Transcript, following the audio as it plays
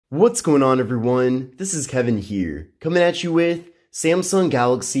What's going on, everyone? This is Kevin here, coming at you with Samsung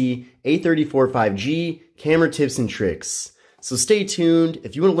Galaxy A34 5G camera tips and tricks. So stay tuned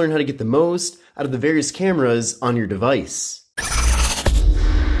if you want to learn how to get the most out of the various cameras on your device.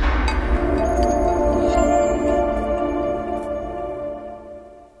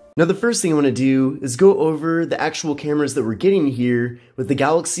 Now the first thing I want to do is go over the actual cameras that we're getting here with the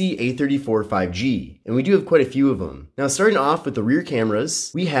Galaxy A34 5G, and we do have quite a few of them. Now starting off with the rear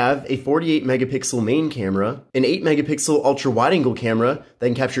cameras, we have a 48 megapixel main camera, an 8 megapixel ultra wide angle camera that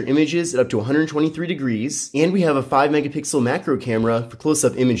can capture images at up to 123 degrees, and we have a 5 megapixel macro camera for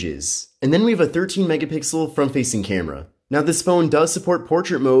close-up images. And then we have a 13 megapixel front-facing camera. Now this phone does support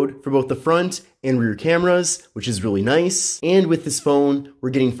portrait mode for both the front and rear cameras, which is really nice. And with this phone, we're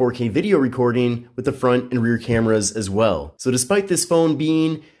getting 4K video recording with the front and rear cameras as well. So despite this phone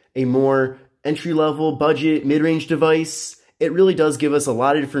being a more entry-level budget mid-range device, it really does give us a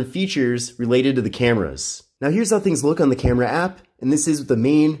lot of different features related to the cameras. Now here's how things look on the camera app, and this is with the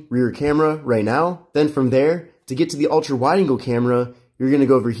main rear camera right now. Then from there, to get to the ultra wide angle camera, you're gonna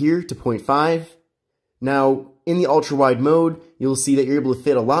go over here to 0.5. Now, in the ultra-wide mode, you'll see that you're able to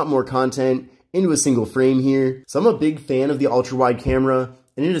fit a lot more content into a single frame here. So I'm a big fan of the ultra-wide camera,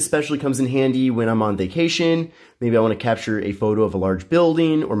 and it especially comes in handy when I'm on vacation. Maybe I want to capture a photo of a large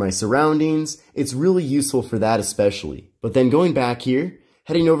building or my surroundings. It's really useful for that especially. But then going back here,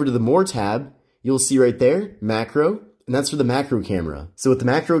 heading over to the More tab, you'll see right there, Macro, and that's for the macro camera. So with the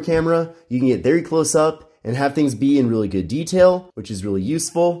macro camera, you can get very close up and have things be in really good detail, which is really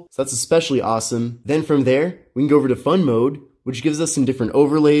useful. So that's especially awesome. Then from there, we can go over to fun mode, which gives us some different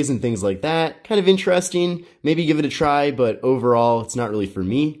overlays and things like that. Kind of interesting. Maybe give it a try, but overall, it's not really for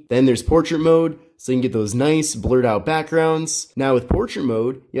me. Then there's portrait mode, so you can get those nice blurred out backgrounds. Now with portrait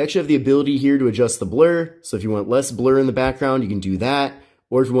mode, you actually have the ability here to adjust the blur. So if you want less blur in the background, you can do that.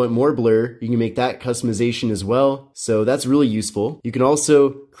 Or if you want more blur, you can make that customization as well. So that's really useful. You can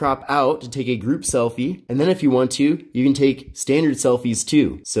also crop out to take a group selfie. And then if you want to, you can take standard selfies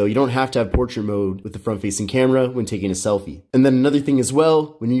too. So you don't have to have portrait mode with the front-facing camera when taking a selfie. And then another thing as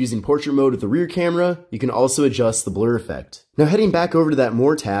well, when you're using portrait mode with the rear camera, you can also adjust the blur effect. Now heading back over to that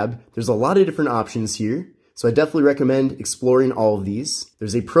More tab, there's a lot of different options here. So I definitely recommend exploring all of these.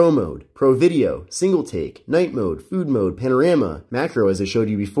 There's a Pro mode, Pro Video, Single Take, Night mode, Food mode, Panorama, Macro as I showed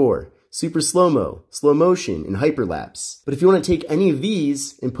you before, Super Slow-Mo, Slow Motion, and Hyperlapse. But if you want to take any of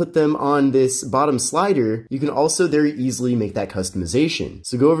these and put them on this bottom slider, you can also very easily make that customization.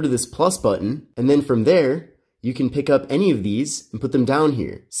 So go over to this plus button, and then from there, you can pick up any of these and put them down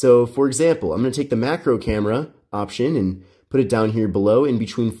here. So for example, I'm going to take the macro camera option and put it down here below in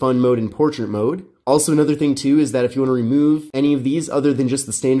between fun mode and portrait mode. Also, another thing too is that if you want to remove any of these other than just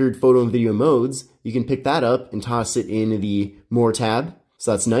the standard photo and video modes, you can pick that up and toss it in the More tab.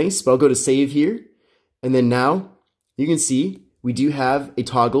 So that's nice, but I'll go to save here. And then now you can see we do have a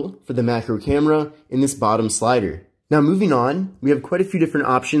toggle for the macro camera in this bottom slider. Now moving on, we have quite a few different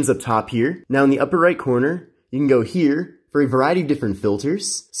options up top here. Now in the upper right corner, you can go here for a variety of different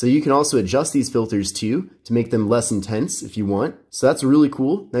filters. So you can also adjust these filters too to make them less intense if you want. So that's really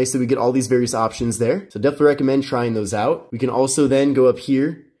cool. Nice that we get all these various options there. So definitely recommend trying those out. We can also then go up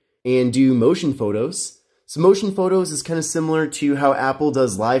here and do motion photos. So motion photos is kind of similar to how Apple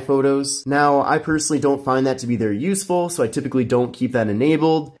does live photos. Now, I personally don't find that to be very useful, so I typically don't keep that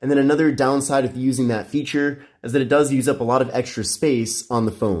enabled. And then another downside of using that feature is that it does use up a lot of extra space on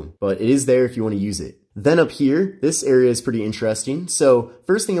the phone, but it is there if you want to use it. Then up here, this area is pretty interesting. So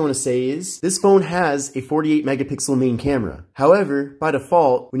first thing I want to say is this phone has a 48 megapixel main camera. However, by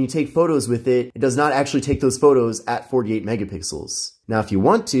default, when you take photos with it, it does not actually take those photos at 48 megapixels. Now, if you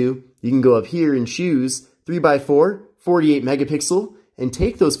want to, you can go up here and choose 3x4, 48 megapixel, and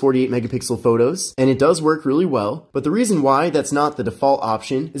take those 48 megapixel photos, and it does work really well. But the reason why that's not the default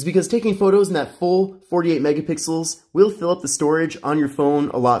option is because taking photos in that full 48 megapixels will fill up the storage on your phone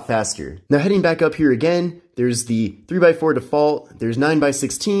a lot faster. Now heading back up here again, there's the 3x4 default, there's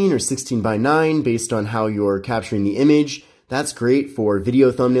 9x16 or 16x9 based on how you're capturing the image. That's great for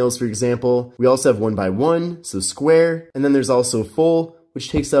video thumbnails, for example. We also have 1x1, so square, and then there's also full, which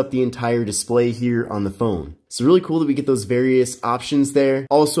takes up the entire display here on the phone. So really cool that we get those various options there.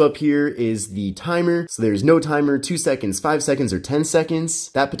 Also up here is the timer. So there's no timer, 2 seconds, 5 seconds, or 10 seconds.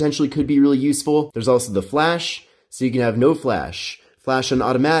 That potentially could be really useful. There's also the flash, so you can have no flash, flash on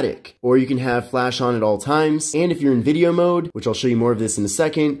automatic, or you can have flash on at all times. And if you're in video mode, which I'll show you more of this in a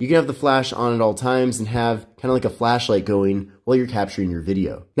second, you can have the flash on at all times and have kind of like a flashlight going while you're capturing your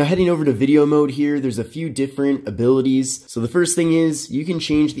video. Now heading over to video mode here, there's a few different abilities. So the first thing is you can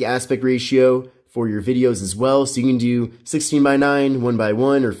change the aspect ratio for your videos as well. So you can do 16:9,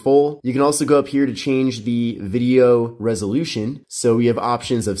 1:1, or full. You can also go up here to change the video resolution. So we have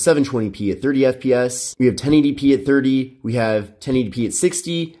options of 720p at 30 FPS, we have 1080p at 30, we have 1080p at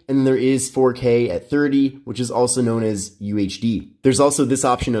 60, and then there is 4K at 30, which is also known as UHD. There's also this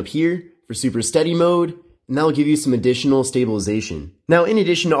option up here for super steady mode, and that'll give you some additional stabilization. Now, in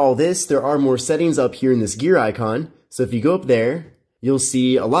addition to all this, there are more settings up here in this gear icon. So if you go up there, you'll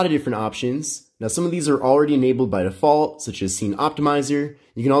see a lot of different options. Now, some of these are already enabled by default, such as Scene Optimizer.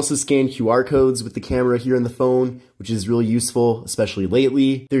 You can also scan QR codes with the camera here on the phone, which is really useful, especially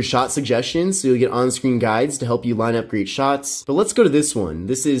lately. There's shot suggestions, so you'll get on-screen guides to help you line up great shots. But let's go to this one.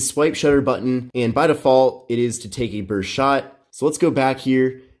 This is swipe shutter button, and by default, it is to take a burst shot. So let's go back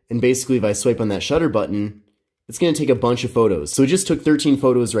here, and basically if I swipe on that shutter button, it's gonna take a bunch of photos. So it just took 13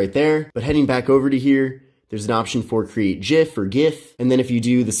 photos right there, but heading back over to here, there's an option for create GIF or GIF, and then if you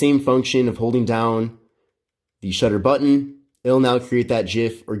do the same function of holding down the shutter button, it'll now create that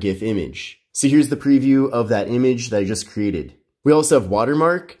GIF or GIF image. So here's the preview of that image that I just created. We also have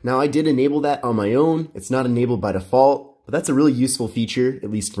watermark. Now I did enable that on my own. It's not enabled by default, but that's a really useful feature,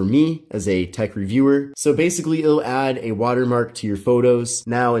 at least for me as a tech reviewer. So basically it'll add a watermark to your photos.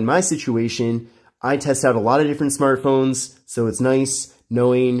 Now in my situation, I test out a lot of different smartphones, so it's nice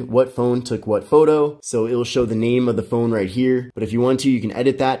knowing what phone took what photo. So it'll show the name of the phone right here. But if you want to, you can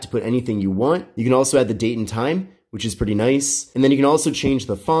edit that to put anything you want. You can also add the date and time, which is pretty nice. And then you can also change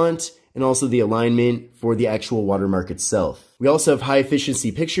the font and also the alignment for the actual watermark itself. We also have high efficiency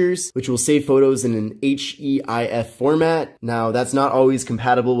pictures, which will save photos in an HEIF format. Now that's not always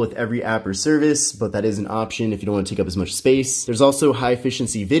compatible with every app or service, but that is an option if you don't want to take up as much space. There's also high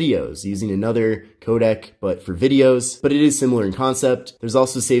efficiency videos using another codec, but for videos, but it is similar in concept. There's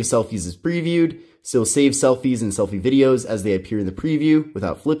also save selfies as previewed. So save selfies and selfie videos as they appear in the preview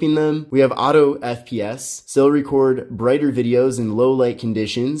without flipping them. We have auto FPS, so it'll record brighter videos in low light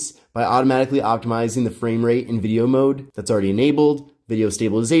conditions by automatically optimizing the frame rate in video mode. That's already enabled. Video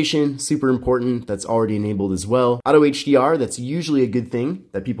stabilization, super important, that's already enabled as well. Auto HDR, that's usually a good thing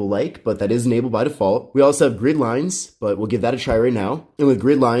that people like, but that is enabled by default. We also have grid lines, but we'll give that a try right now. And with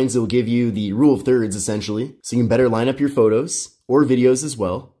grid lines, it will give you the rule of thirds essentially, so you can better line up your photos or videos as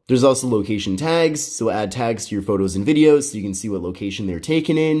well. There's also location tags, so we'll add tags to your photos and videos so you can see what location they're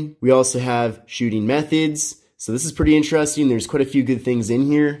taken in. We also have shooting methods. So this is pretty interesting. There's quite a few good things in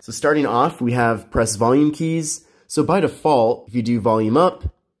here. So starting off, we have press volume keys. So by default, if you do volume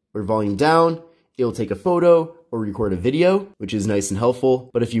up or volume down, it'll take a photo or record a video, which is nice and helpful.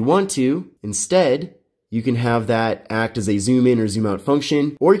 But if you want to, instead, you can have that act as a zoom in or zoom out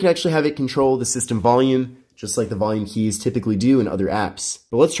function, or you can actually have it control the system volume, just like the volume keys typically do in other apps.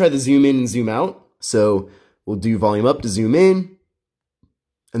 But let's try the zoom in and zoom out. So we'll do volume up to zoom in,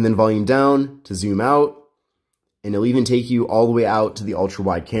 and then volume down to zoom out, and it'll even take you all the way out to the ultra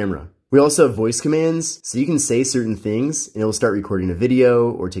wide camera. We also have voice commands, so you can say certain things and it'll start recording a video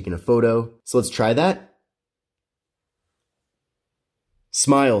or taking a photo. So let's try that.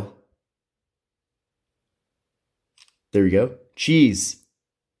 Smile. There we go. Cheese.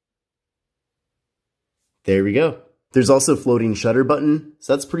 There we go. There's also a floating shutter button,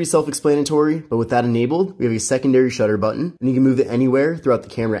 so that's pretty self-explanatory, but with that enabled, we have a secondary shutter button, and you can move it anywhere throughout the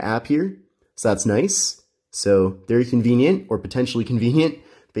camera app here, so that's nice. So very convenient, or potentially convenient,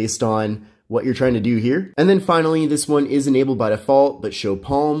 based on what you're trying to do here. And then finally, this one is enabled by default, but show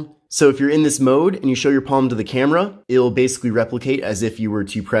palm. So if you're in this mode and you show your palm to the camera, it'll basically replicate as if you were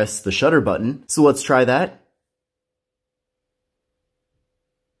to press the shutter button. So let's try that.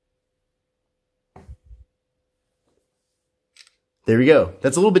 There we go.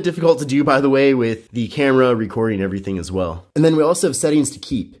 That's a little bit difficult to do, by the way, with the camera recording everything as well. And then we also have settings to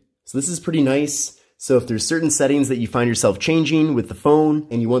keep. So this is pretty nice. So if there's certain settings that you find yourself changing with the phone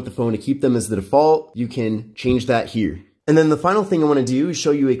and you want the phone to keep them as the default, you can change that here. And then the final thing I want to do is show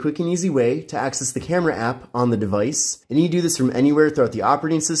you a quick and easy way to access the camera app on the device. And you can do this from anywhere throughout the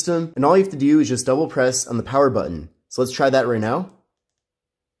operating system. And all you have to do is just double press on the power button. So let's try that right now.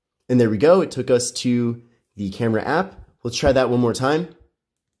 And there we go. It took us to the camera app. Let's try that one more time.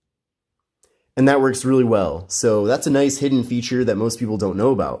 And that works really well. So that's a nice hidden feature that most people don't know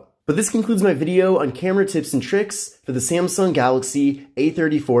about. But this concludes my video on camera tips and tricks for the Samsung Galaxy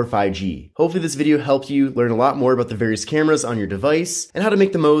A34 5G. Hopefully this video helped you learn a lot more about the various cameras on your device and how to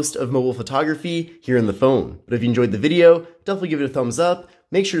make the most of mobile photography here on the phone. But if you enjoyed the video, definitely give it a thumbs up.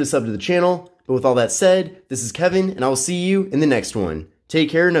 Make sure to sub to the channel. But with all that said, this is Kevin, and I will see you in the next one. Take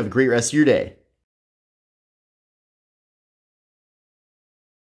care and have a great rest of your day.